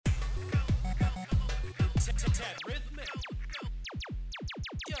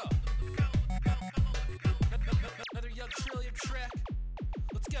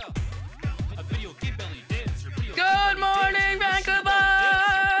Good morning, Vancouver!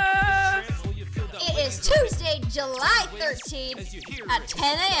 It is Tuesday, July 13th at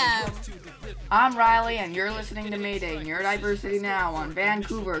 10 a.m. I'm Riley, and you're listening to Mayday, Neurodiversity Now on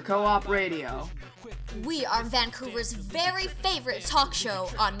Vancouver Co-op Radio. We are Vancouver's very favorite talk show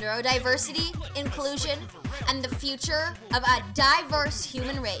on neurodiversity, inclusion, and the future of a diverse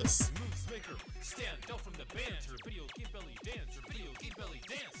human race.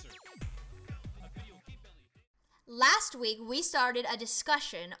 Last week, we started a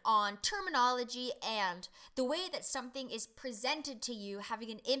discussion on terminology and the way that something is presented to you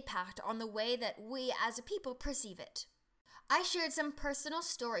having an impact on the way that we as a people perceive it. I shared some personal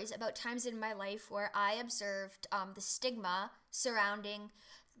stories about times in my life where I observed the stigma surrounding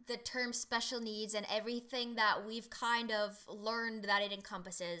the term special needs and everything that we've kind of learned that it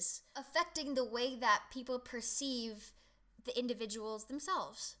encompasses, affecting the way that people perceive the individuals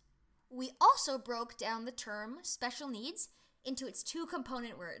themselves. We also broke down the term special needs into its two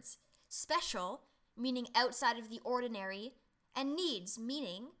component words: special, meaning outside of the ordinary, and needs,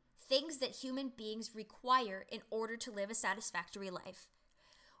 meaning things that human beings require in order to live a satisfactory life.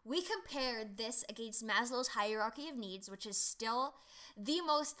 We compared this against Maslow's hierarchy of needs, which is still the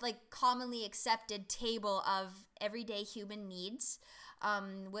most commonly accepted table of everyday human needs,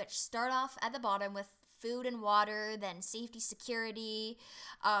 which start off at the bottom with food and water, then safety, security,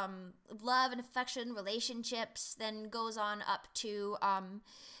 love and affection, relationships, then goes on up to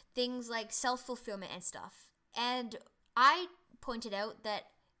things like self-fulfillment and stuff. And I pointed out that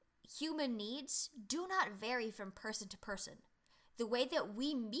human needs do not vary from person to person. The way that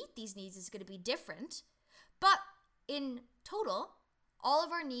we meet these needs is going to be different, but in total, all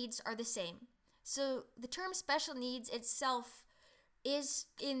of our needs are the same. So the term special needs itself is,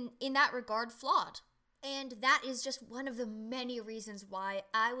 in that regard, flawed. And that is just one of the many reasons why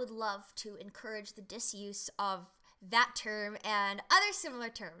I would love to encourage the disuse of that term and other similar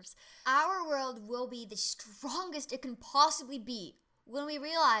terms. Our world will be the strongest it can possibly be when we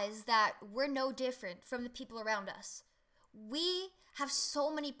realize that we're no different from the people around us. We have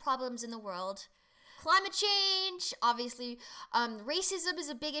so many problems in the world. Climate change, obviously, racism is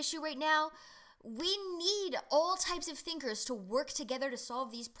a big issue right now. We need all types of thinkers to work together to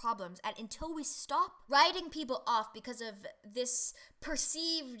solve these problems. And until we stop writing people off because of this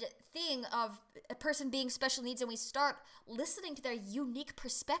perceived thing of a person being special needs, and we start listening to their unique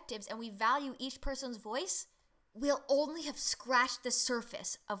perspectives and we value each person's voice, we'll only have scratched the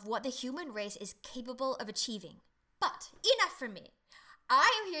surface of what the human race is capable of achieving. But enough from me.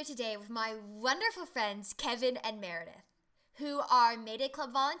 I am here today with my wonderful friends Kevin and Meredith, who are Mayday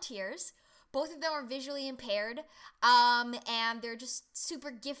Club volunteers. Both of them are visually impaired, and they're just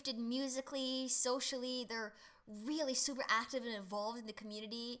super gifted musically, socially. They're really super active and involved in the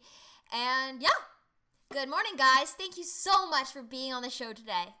community. And yeah, good morning, guys. Thank you so much for being on the show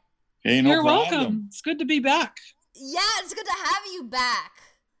today. Hey, no You're problem. welcome. It's good to be back. Yeah, it's good to have you back.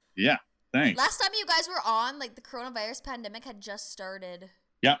 Yeah, thanks. Last time you guys were on, the coronavirus pandemic had just started.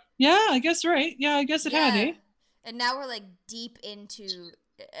 Yeah. Yeah, I guess right. Yeah, I guess it had, eh? And now we're deep into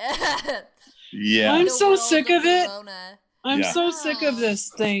Yeah. I'm so sick of it. Corona. I'm Yeah. so sick of this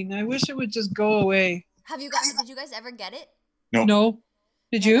thing. I wish it would just go away. Did you guys ever get it? No.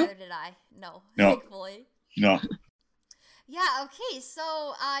 Did you? Neither did I. No. No. Thankfully. No. Yeah, okay.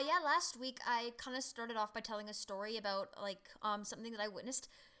 So, last week I kind of started off by telling a story about something that I witnessed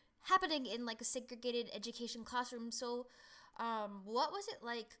happening in a segregated education classroom. So, what was it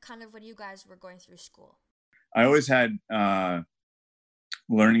like kind of when you guys were going through school? I always had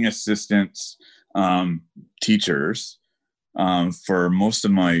learning assistants, teachers for most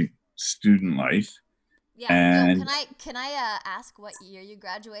of my student life. Yeah. And Can I ask what year you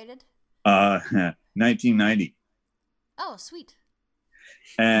graduated? 1990. Oh, sweet.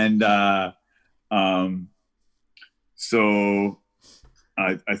 And so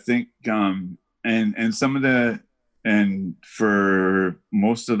I think and some of and for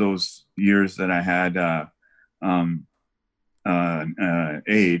most of those years that I had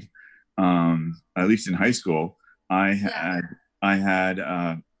aid, at least in high school, I had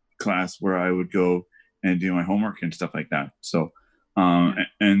a class where I would go and do my homework and stuff like that. So,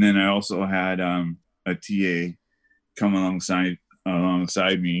 and then I also had a TA come alongside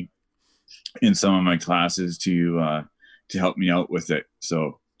me in some of my classes to help me out with it.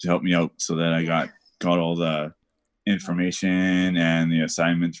 So to help me out so that I got all the information and the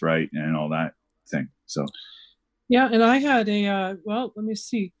assignments right and all that thing. So Yeah, and I had let me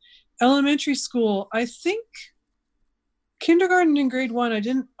see. elementary school, I think kindergarten and grade 1, I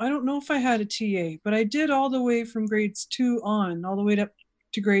don't know if I had a TA, but I did all the way from grades 2 on, all the way up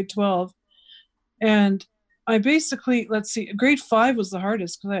to grade 12. And I basically, let's see, grade 5 was the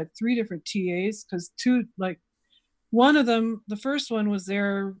hardest because I had 3 different TAs, because one of them, the first one was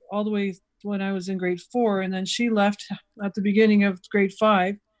there all the way when I was in grade 4, and then she left at the beginning of grade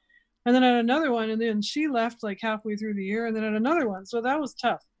 5. And then I had another one, and then she left like halfway through the year, and then I had another one. So that was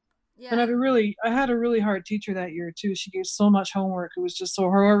tough. Yeah. And I had a really hard teacher that year too. She gave so much homework. It was just so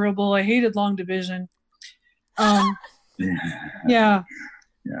horrible. I hated long division. Yeah.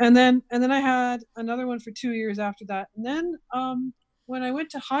 And then I had another one for 2 years after that. And then when I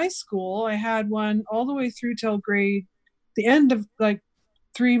went to high school, I had one all the way through till the end of like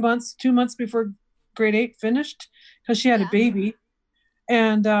 2 months before grade 8 finished, because she had a baby.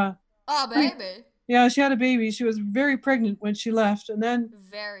 And oh, baby. Yeah, she had a baby. She was very pregnant when she left. And then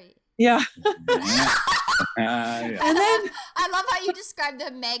very. Yeah. Yeah. And then I love how you described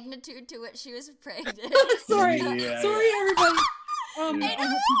the magnitude to which she was pregnant. Sorry, Yeah. sorry, everybody. Yeah.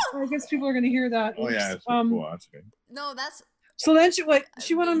 I guess people are going to hear that. Oh yeah, it's cool. That's good. No, that's. So then she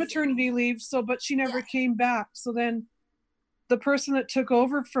went on maternity leave. But she never came back. So then the person that took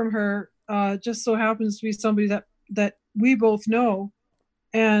over from her just so happens to be somebody that we both know,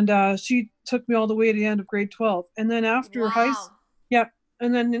 and she took me all the way to the end of grade 12. And then after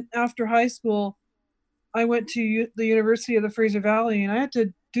after high school, I went to the University of the Fraser Valley, and I had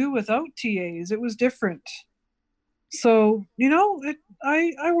to do without TAs. It was different. So,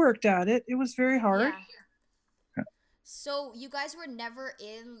 I worked at it. It was very hard. Yeah. So you guys were never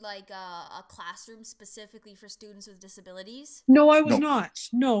in like a classroom specifically for students with disabilities? No, I was not.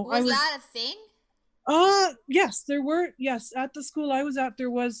 No. Was that a thing? Yes, there were. Yes, at the school I was at,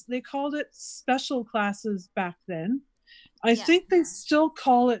 they called it special classes back then. I think they still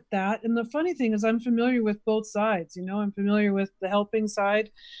call it that. And the funny thing is I'm familiar with both sides. I'm familiar with the helping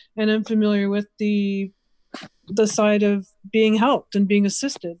side, and I'm familiar with the side of being helped and being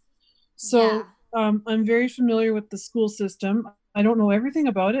assisted. So I'm very familiar with the school system. I don't know everything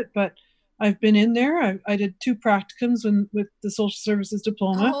about it, but I've been in there. I did 2 practicums with the social services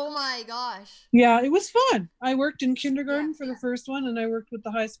diploma. Oh my gosh. Yeah, it was fun. I worked in kindergarten for the first one, and I worked with the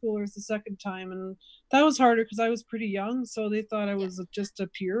high schoolers the second time. And that was harder because I was pretty young, so they thought I was just a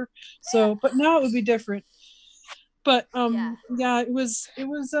peer. So, but now it would be different. But it was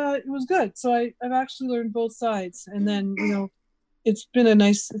good. So I've actually learned both sides, and then it's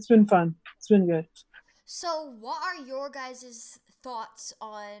been fun. It's been good. So what are your guys' thoughts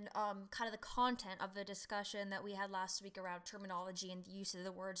on kind of the content of the discussion that we had last week around terminology and the use of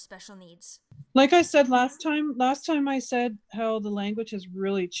the word special needs? Like I said last time I said how the language has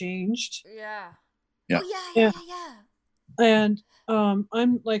really changed. Yeah. Oh yeah. And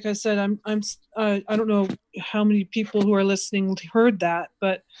I'm like I said, I don't know how many people who are listening heard that,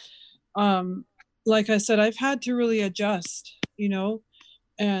 but like I said, I've had to really adjust,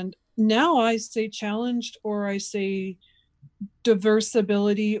 and now I say challenged, or I say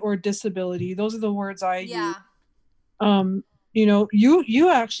diverseability or disability. Those are the words I use. You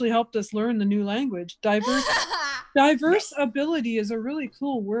actually helped us learn the new language. Diverse ability is a really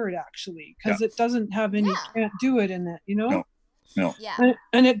cool word, actually, because it doesn't have any can't do it in it, No. Yeah.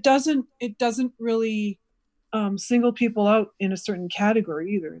 And it doesn't really single people out in a certain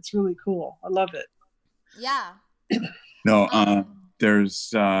category either. It's really cool. I love it. Yeah. No,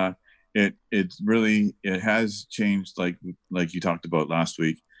 there's it has changed, like you talked about last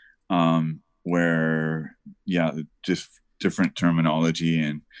week, where just different terminology,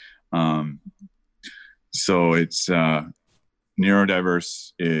 and so it's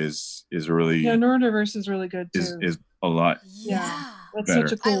neurodiverse is really neurodiverse is really good too. Is a lot that's better.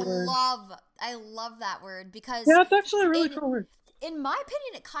 Such a cool word. I love that word, because it's actually a really cool word. In my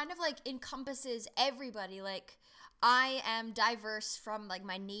opinion, it kind of like encompasses everybody. Like, I am diverse from like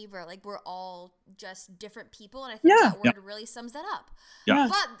my neighbor. Like, we're all just different people, and I think that word really sums that up. Yeah.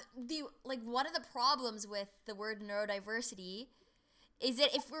 But one of the problems with the word neurodiversity is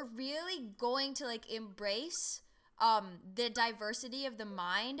that if we're really going to like embrace the diversity of the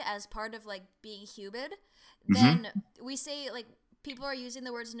mind as part of like being human, then we say like people are using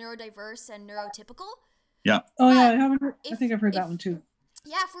the words neurodiverse and neurotypical. Yeah. Oh yeah, I think I've heard that one too.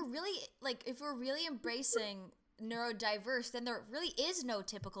 Yeah, if we're really embracing neurodiverse, then there really is no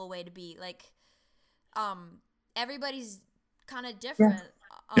typical way to be. Like, everybody's kind of different.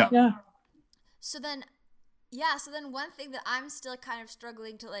 So then one thing that I'm still kind of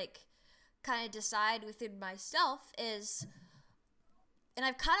struggling to like kind of decide within myself is, and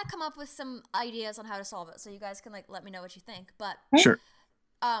I've kind of come up with some ideas on how to solve it, so you guys can like let me know what you think. But sure.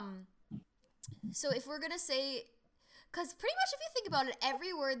 So if we're gonna say, because pretty much if you think about it,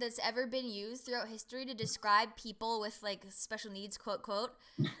 every word that's ever been used throughout history to describe people with like special needs, quote quote,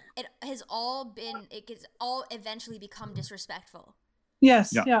 it has all eventually become disrespectful.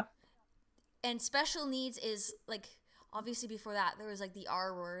 Yes. Yeah. Yeah. And special needs is like, obviously before that there was like the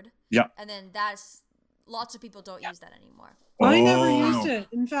R word. Yeah. And then that's, lots of people don't use that anymore. I never Oh, used no. it.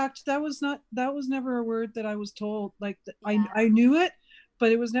 In fact, that was never a word that I was told. Like Yeah. I knew it,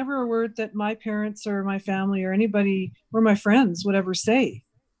 but it was never a word that my parents or my family or anybody or my friends would ever say.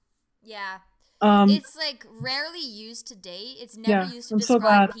 Yeah. Um, It's like rarely used today. It's never used to I'm so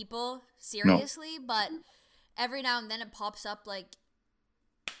describe glad. people seriously, but every now and then it pops up like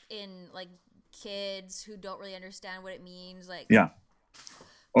in like kids who don't really understand what it means. Like, Yeah.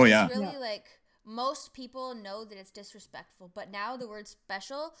 Oh, yeah. it's really like, most people know that it's disrespectful, but now the word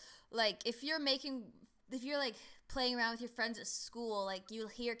special, like if you're like playing around with your friends at school, like you'll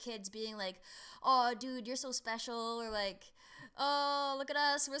hear kids being like, oh dude, you're so special, or like, oh look at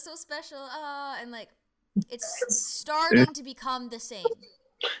us, we're so special, and like it's starting to become the same.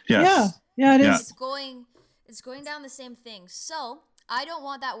 Yes. Yeah, it is. It's going down the same thing. So I don't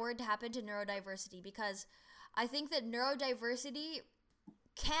want that word to happen to neurodiversity, because I think that neurodiversity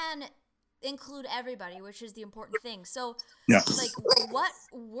can include everybody, which is the important thing. So Yeah. like, what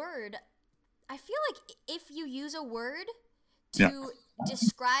word, I feel like if you use a word to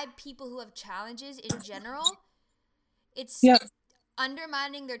describe people who have challenges in general, it's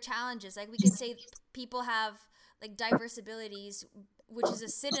undermining their challenges. Like we could say people have like diverseabilities, which is a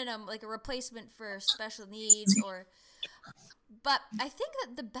synonym, like a replacement for special needs, or, but I think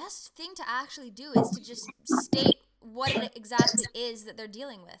that the best thing to actually do is to just state what it exactly is that they're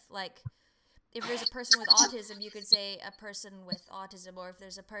dealing with. Like if there's a person with autism, you could say a person with autism, or if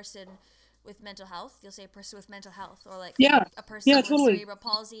there's a person with mental health, you'll say a person with mental health, or like a person with cerebral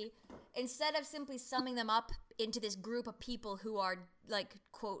palsy, instead of simply summing them up into this group of people who are like,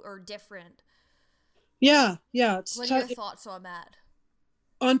 quote, or different. Yeah. What are your thoughts on that?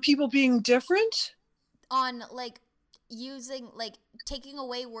 On people being different? On like using, like taking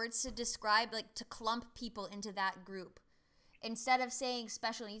away words to describe, like to clump people into that group. Instead of saying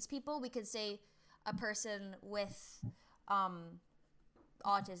special needs people, we could say a person with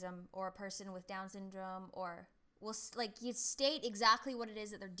autism, or a person with Down syndrome, or we'll like, you state exactly what it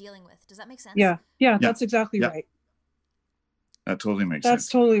is that they're dealing with. Does that make sense? Yeah, that's exactly right. That totally makes sense. That's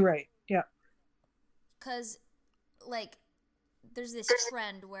totally right. Yeah. Because like there's this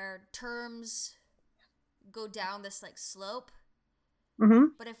trend where terms go down this like slope. Mm-hmm.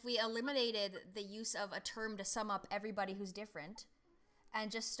 But if we eliminated the use of a term to sum up everybody who's different, and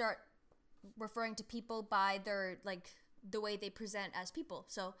just start referring to people by their, like, the way they present as people.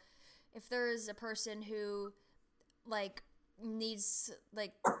 So if there's a person who like needs,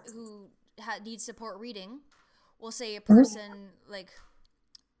 like, who needs support reading, we'll say a person like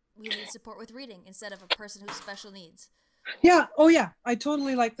who needs support with reading, instead of a person who's special needs. Yeah. Oh yeah. I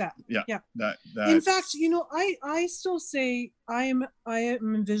totally like that. Yeah. That In fact, I still say I am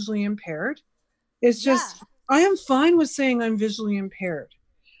visually impaired. It's just, I am fine with saying I'm visually impaired,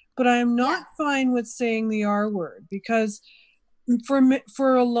 but I am not fine with saying the R word, because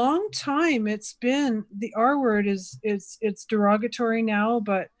for a long time it's been, the R word is it's derogatory now,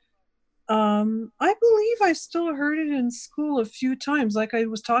 but I believe I still heard it in school a few times, like I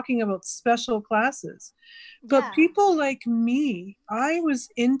was talking about special classes. But people like me, I was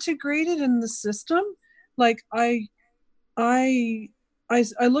integrated in the system. Like I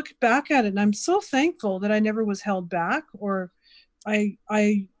look back at it and I'm so thankful that I never was held back, or I'm not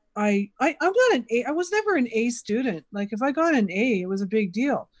an A. I was never an A student. Like if I got an A, it was a big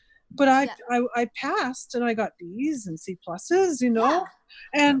deal. But I passed, and I got B's and C pluses,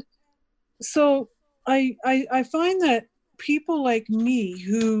 and so I find that people like me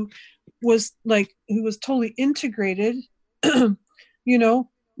who was totally integrated,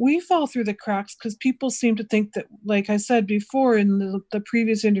 we fall through the cracks because people seem to think that, like I said before in the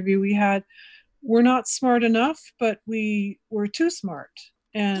previous interview we had, we're not smart enough, but we're too smart.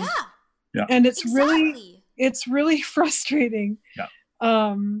 And and it's really frustrating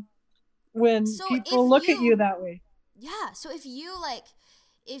when people look at you that way. Yeah. So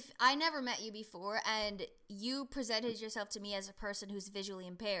if I never met you before and you presented yourself to me as a person who's visually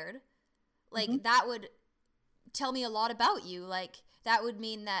impaired, like that would tell me a lot about you. Like that would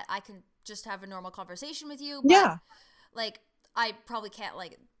mean that I can just have a normal conversation with you. But like I probably can't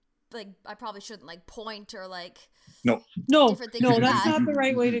like I probably shouldn't like point or like different things like that's that. not the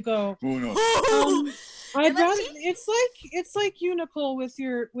right way to go. Oh no. I'd rather, it's like you, Nicole, with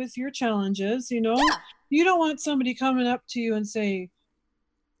your challenges, you don't want somebody coming up to you and say,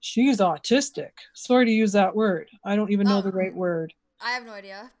 she's autistic. Sorry to use that word. I don't even know the right word. I have no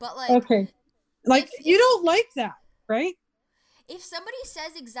idea, but like, okay, like you don't like that, right? If somebody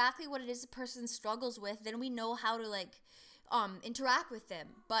says exactly what it is a person struggles with, then we know how to like interact with them.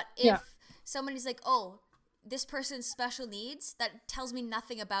 But if somebody's like, oh, this person's special needs, that tells me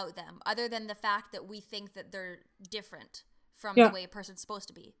nothing about them other than the fact that we think that they're different from the way a person's supposed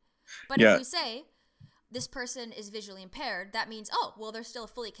to be. But if we say this person is visually impaired, that means, oh, well, they're still a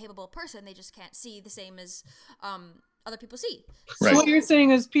fully capable person. They just can't see the same as other people see. So what you're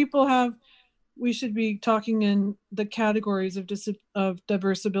saying is we should be talking in the categories of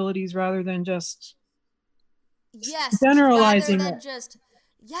diverseabilities rather than just generalizing rather than it. Just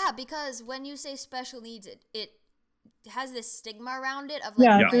because when you say special needs, it has this stigma around it of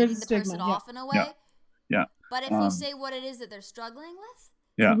like writing the person off in a way. Yeah. But if you say what it is that they're struggling with,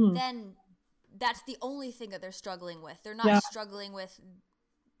 then that's the only thing that they're struggling with. They're not struggling with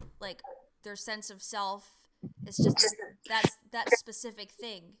like their sense of self. It's just that specific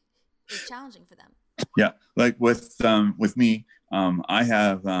thing is challenging for them. Yeah, like with me, I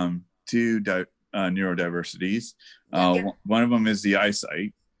have two neurodiversities. One of them is the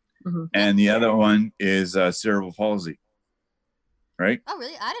eyesight, and the other one is cerebral palsy. Right? Oh,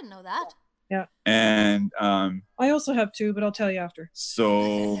 really? I didn't know that. Yeah. And I also have two, but I'll tell you after.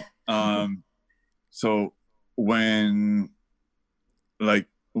 So, so when like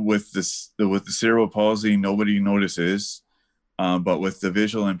with the cerebral palsy, nobody notices, but with the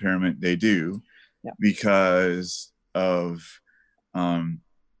visual impairment, they do, because of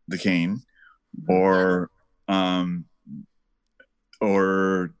the cane, or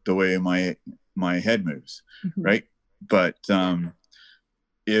the way my head moves, right? But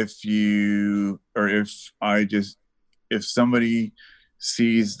if somebody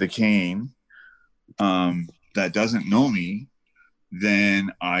sees the cane that doesn't know me,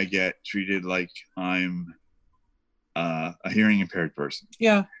 then I get treated like I'm a hearing impaired person.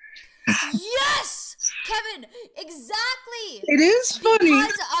 Yeah. Yes, Kevin, exactly. It is funny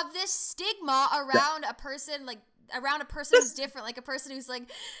because of this stigma around a person, like around a person who's different, like a person who's like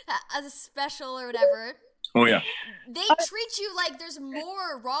a special or whatever. Oh yeah. They treat you like there's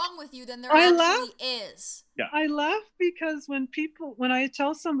more wrong with you than there actually is. Yeah. I laugh because when I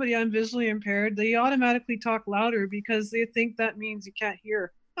tell somebody I'm visually impaired, they automatically talk louder because they think that means you can't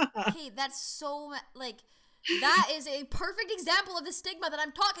hear. Okay, that's so like that is a perfect example of the stigma that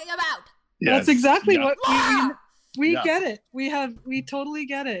I'm talking about. Yes. That's exactly what we Yeah. get it. We totally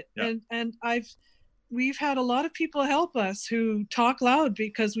get it. Yeah. And we've had a lot of people help us who talk loud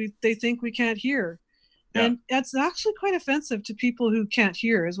because they think we can't hear. Yeah. And that's actually quite offensive to people who can't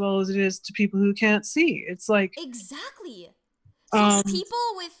hear as well as it is to people who can't see. It's like exactly. So if people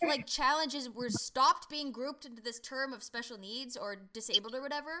with like challenges were stopped being grouped into this term of special needs or disabled or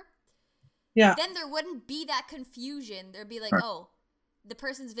whatever, then there wouldn't be that confusion. There'd be like, oh, the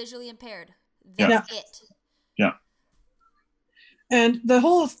person's visually impaired. That's it. Yeah. And the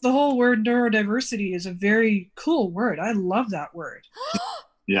whole word neurodiversity is a very cool word. I love that word.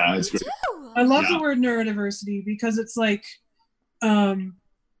 Yeah, it's great. I love the word neurodiversity because it's like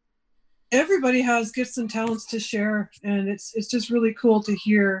everybody has gifts and talents to share, and it's just really cool to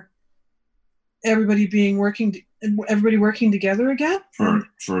hear everybody working together again for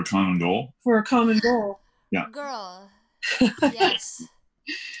a common goal. For a common goal. Yeah. Girl. Yes.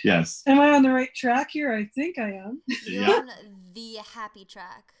 Yes. Am I on the right track here? I think I am. You're on the happy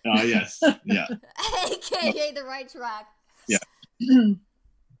track. Yes. Yeah. AKA the right track. Yeah.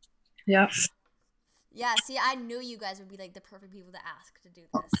 Yeah. Yeah, see, I knew you guys would be like the perfect people to ask to do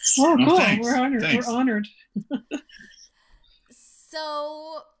this. Oh, cool. Thanks. We're honored. Thanks. We're honored.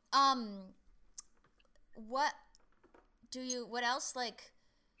 So, what else, like,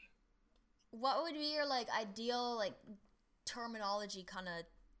 what would be your, like, ideal, like, terminology kind of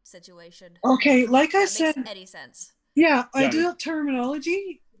situation? Okay, like I said. Makes any sense. Yeah, ideal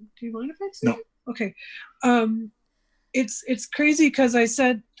terminology. Do you mind if I say No. it? Okay. It's crazy because I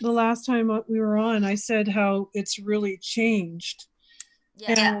said the last time we were on, I said how it's really changed.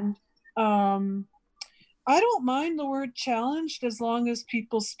 Yeah. And I don't mind the word challenged as long as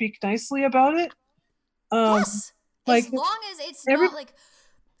people speak nicely about it. Yes. Like, as long as it's not like,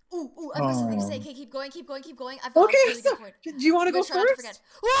 ooh, I've got something to say. Okay, keep going. I've got a really good point. Do you want to go first?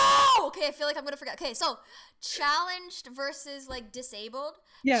 Whoa! Okay, I feel like I'm going to forget. Okay, so challenged versus like disabled.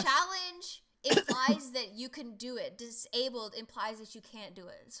 Yes. Challenge implies that you can do it. Disabled implies that you can't do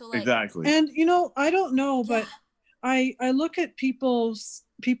it. So like Exactly. And I don't know, but I look at people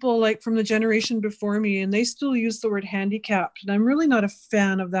like from the generation before me, and they still use the word handicapped, and I'm really not a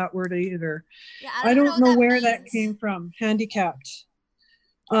fan of that word either. Yeah, I don't know where means. that came from. Handicapped.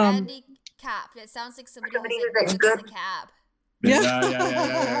 Handicapped. It sounds like somebody who's like good with a cab.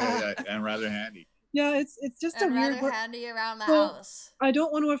 Yeah. And rather handy. Yeah, it's just and a weird. Rather handy around the house. I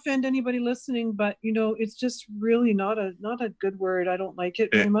don't want to offend anybody listening, but it's just really not a good word. I don't like it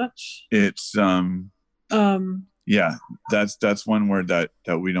very much. It's yeah, that's one word that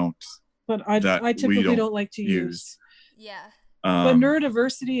we don't. But I typically don't like to use. Yeah. But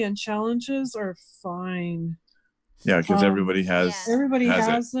neurodiversity and challenges are fine. Yeah, because everybody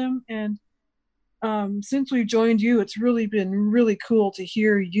has them, and since we've joined you, it's really been really cool to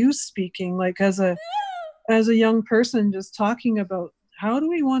hear you speaking, like as a young person, just talking about how do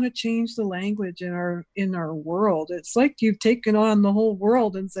we want to change the language in our world. It's like you've taken on the whole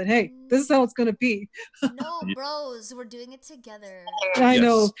world and said, hey, this is how it's going to be. No, bros, we're doing it together. I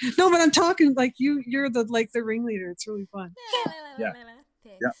know. No, but I'm talking like you're the ringleader. It's really fun. Yeah.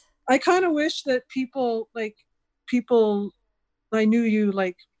 I kind of wish that people I knew you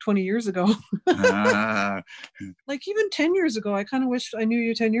like 20 years ago. Like even 10 years ago. I kind of wish I knew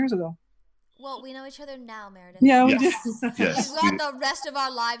you 10 years ago. Well, we know each other now, Meredith. Yeah, we do. Yes. We've got the rest of our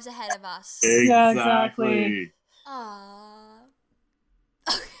lives ahead of us. Exactly. Yeah, exactly. Aww.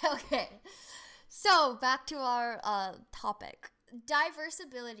 Okay. So, back to our topic.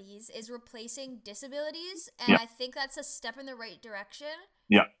 Diverseabilities is replacing disabilities, and I think that's a step in the right direction.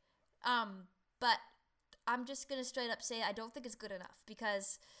 Yeah. But I'm just going to straight up say I don't think it's good enough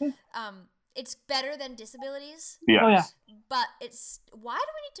because it's better than disabilities. Yeah. Oh, yeah. But why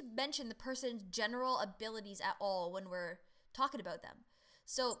do we need to mention the person's general abilities at all when we're talking about them?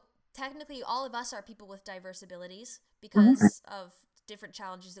 So technically all of us are people with diverse abilities because of different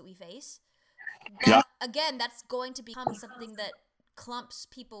challenges that we face. But again, that's going to become something that clumps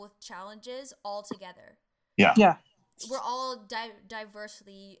people with challenges all together. Yeah. Yeah. We're all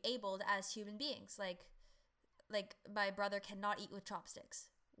diversely abled as human beings. Like my brother cannot eat with chopsticks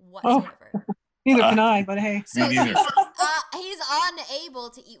whatsoever. Neither can I, but hey. So Me neither. He's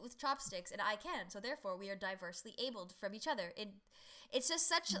unable to eat with chopsticks, and I can. So therefore, we are diversely abled from each other. It's just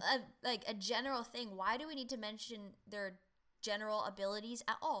such a general thing. Why do we need to mention their general abilities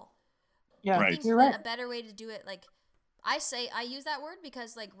at all? Yeah, I think you're right. a better way to do it, like I use that word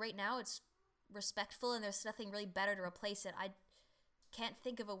because like right now it's respectful, and there's nothing really better to replace it. I can't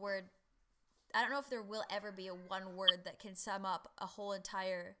think of a word. I don't know if there will ever be one word that can sum up a whole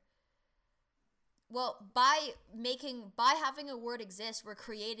entire. Well, by having a word exist, we're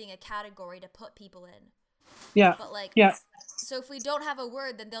creating a category to put people in. Yeah. But like, so if we don't have a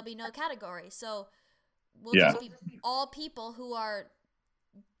word, then there'll be no category. So we'll just be all people who are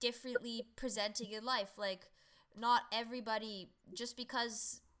differently presenting in life. Like, not everybody, just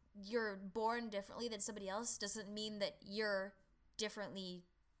because you're born differently than somebody else doesn't mean that you're different.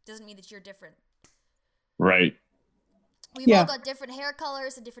 Right. We've all got different hair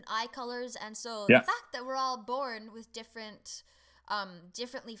colors and different eye colors, and so the fact that we're all born with different,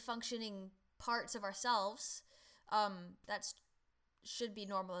 differently functioning parts of ourselves, that should be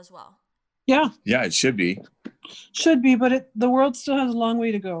normal as well. Yeah. Yeah, it should be. Should be, but the world still has a long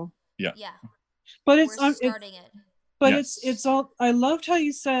way to go. Yeah. Yeah. But we're starting it. But it's all. I loved how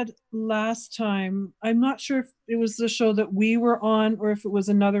you said last time. I'm not sure if it was the show that we were on or if it was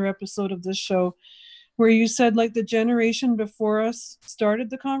another episode of this show, where you said like the generation before us started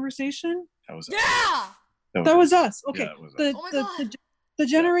the conversation. That was That was us. Okay. Yeah, oh my God. The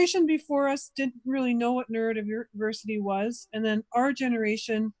generation before us didn't really know what neurodiversity was, and then our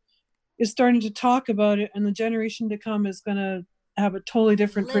generation is starting to talk about it, and the generation to come is going to have a totally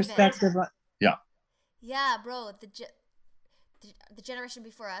different perspective. Yeah, bro. The generation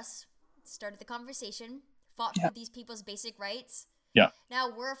before us started the conversation, fought for these people's basic rights. Yeah. Now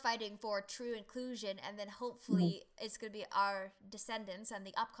we're fighting for true inclusion, and then hopefully it's going to be our descendants and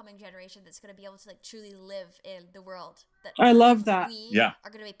the upcoming generation that's going to be able to like truly live in the world that I love that. We are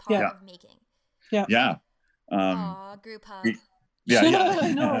going to be part of making. Yeah. Yeah. Group hug. Yeah.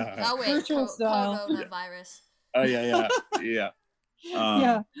 I know. Oh wait, coronavirus. Oh yeah.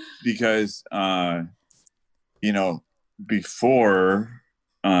 Because before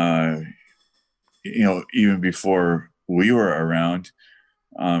even before we were around,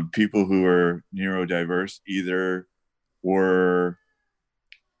 people who were neurodiverse either were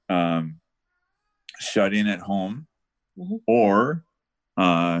shut in at home or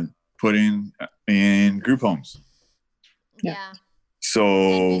putting in group homes. Yeah. So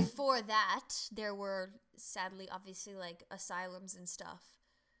and before that, there were sadly, obviously, like asylums and stuff.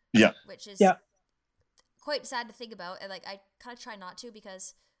 Yeah. Which is quite sad to think about, and like I kind of try not to,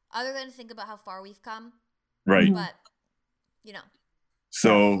 because other than think about how far we've come. Right. But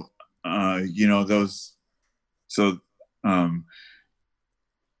So those. So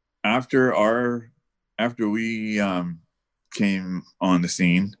after we came on the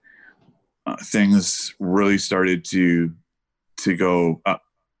scene, things really started to go up.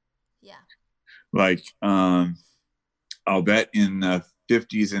 Yeah. Like, I'll bet in the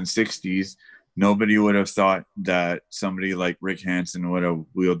 50s and 60s, nobody would have thought that somebody like Rick Hansen would have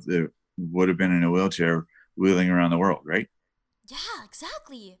been in a wheelchair wheeling around the world, right? Yeah,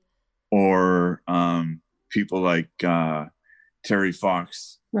 exactly. Or people like Terry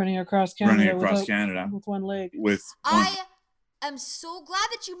Fox running across Canada with one leg. I am so glad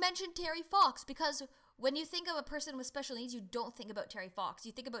that you mentioned Terry Fox, because when you think of a person with special needs, you don't think about Terry Fox.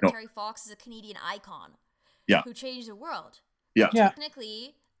 You think about Terry Fox as a Canadian icon who changed the world. Yeah.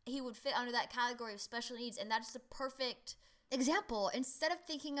 Technically, he would fit under that category of special needs, and that's the perfect example. Instead of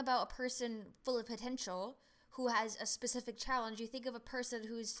thinking about a person full of potential who has a specific challenge, you think of a person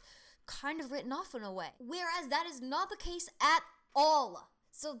who's kind of written off in a way. Whereas that is not the case at all.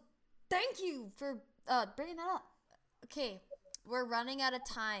 So thank you for bringing that up. Okay, we're running out of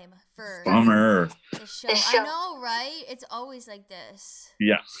time for Bummer. the show. I know, right? It's always like this.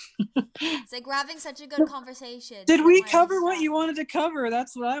 Yeah. It's like we're having such a good conversation. Did we cover what you wanted to cover?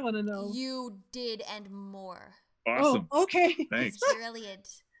 That's what I want to know. You did, and more. Awesome. Oh, okay. Thanks. Brilliant.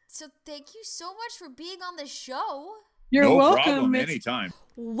 So thank you so much for being on the show. You're welcome. Problem, anytime.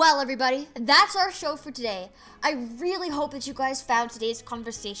 Well, everybody, that's our show for today. I really hope that you guys found today's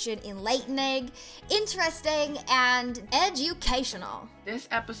conversation enlightening, interesting, and educational. This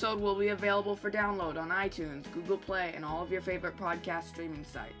episode will be available for download on iTunes, Google Play, and all of your favorite podcast streaming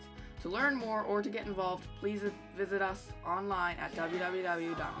sites. To learn more or to get involved, please visit us online at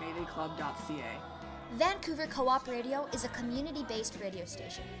www.maydayclub.ca. Vancouver Co-op Radio is a community-based radio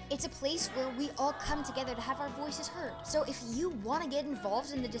station. It's a place where we all come together to have our voices heard. So if you want to get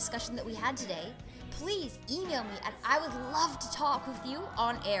involved in the discussion that we had today, please email me, and I would love to talk with you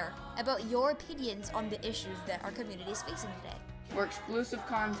on air about your opinions on the issues that our community is facing today. For exclusive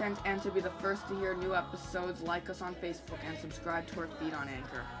content and to be the first to hear new episodes, like us on Facebook and subscribe to our feed on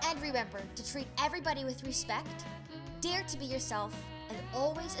Anchor. And remember to treat everybody with respect, dare to be yourself, and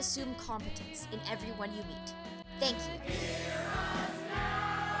always assume competence in everyone you meet. Thank you.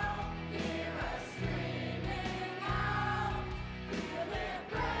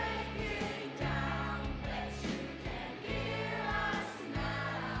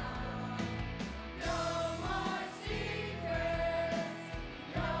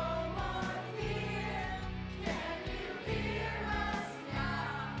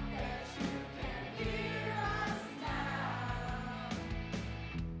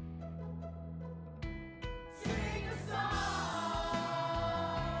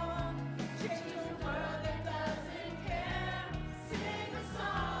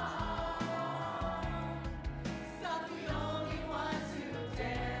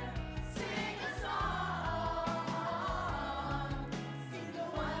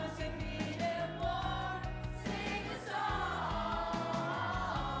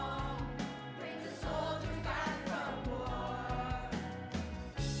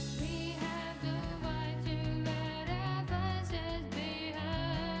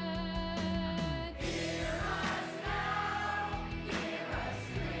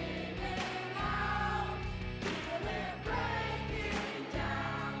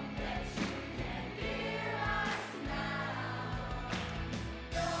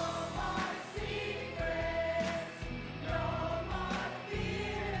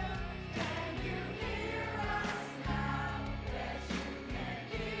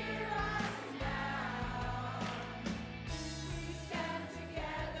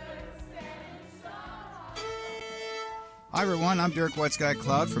 Hi everyone, I'm Derek White Sky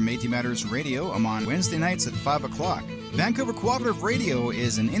Cloud from Métis Matters Radio. I'm on Wednesday nights at 5 o'clock. Vancouver Cooperative Radio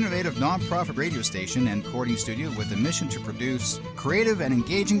is an innovative non-profit radio station and recording studio with a mission to produce creative and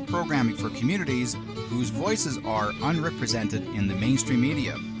engaging programming for communities whose voices are unrepresented in the mainstream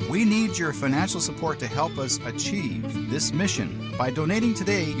media. We need your financial support to help us achieve this mission. By donating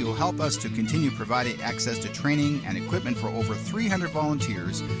today, you'll help us to continue providing access to training and equipment for over 300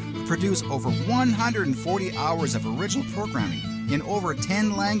 volunteers who produce over 140 hours of original programming in over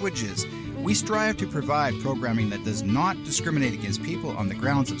 10 languages. We strive to provide programming that does not discriminate against people on the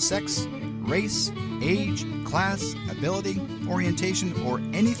grounds of sex, race, age, class, ability, orientation, or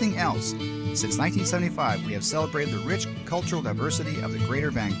anything else. Since 1975, we have celebrated the rich cultural diversity of the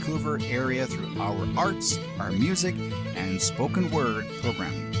Greater Vancouver area through our arts, our music, and spoken word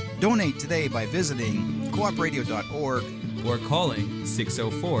programming. Donate today by visiting coopradio.org or calling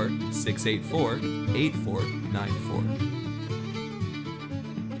 604-684-8494.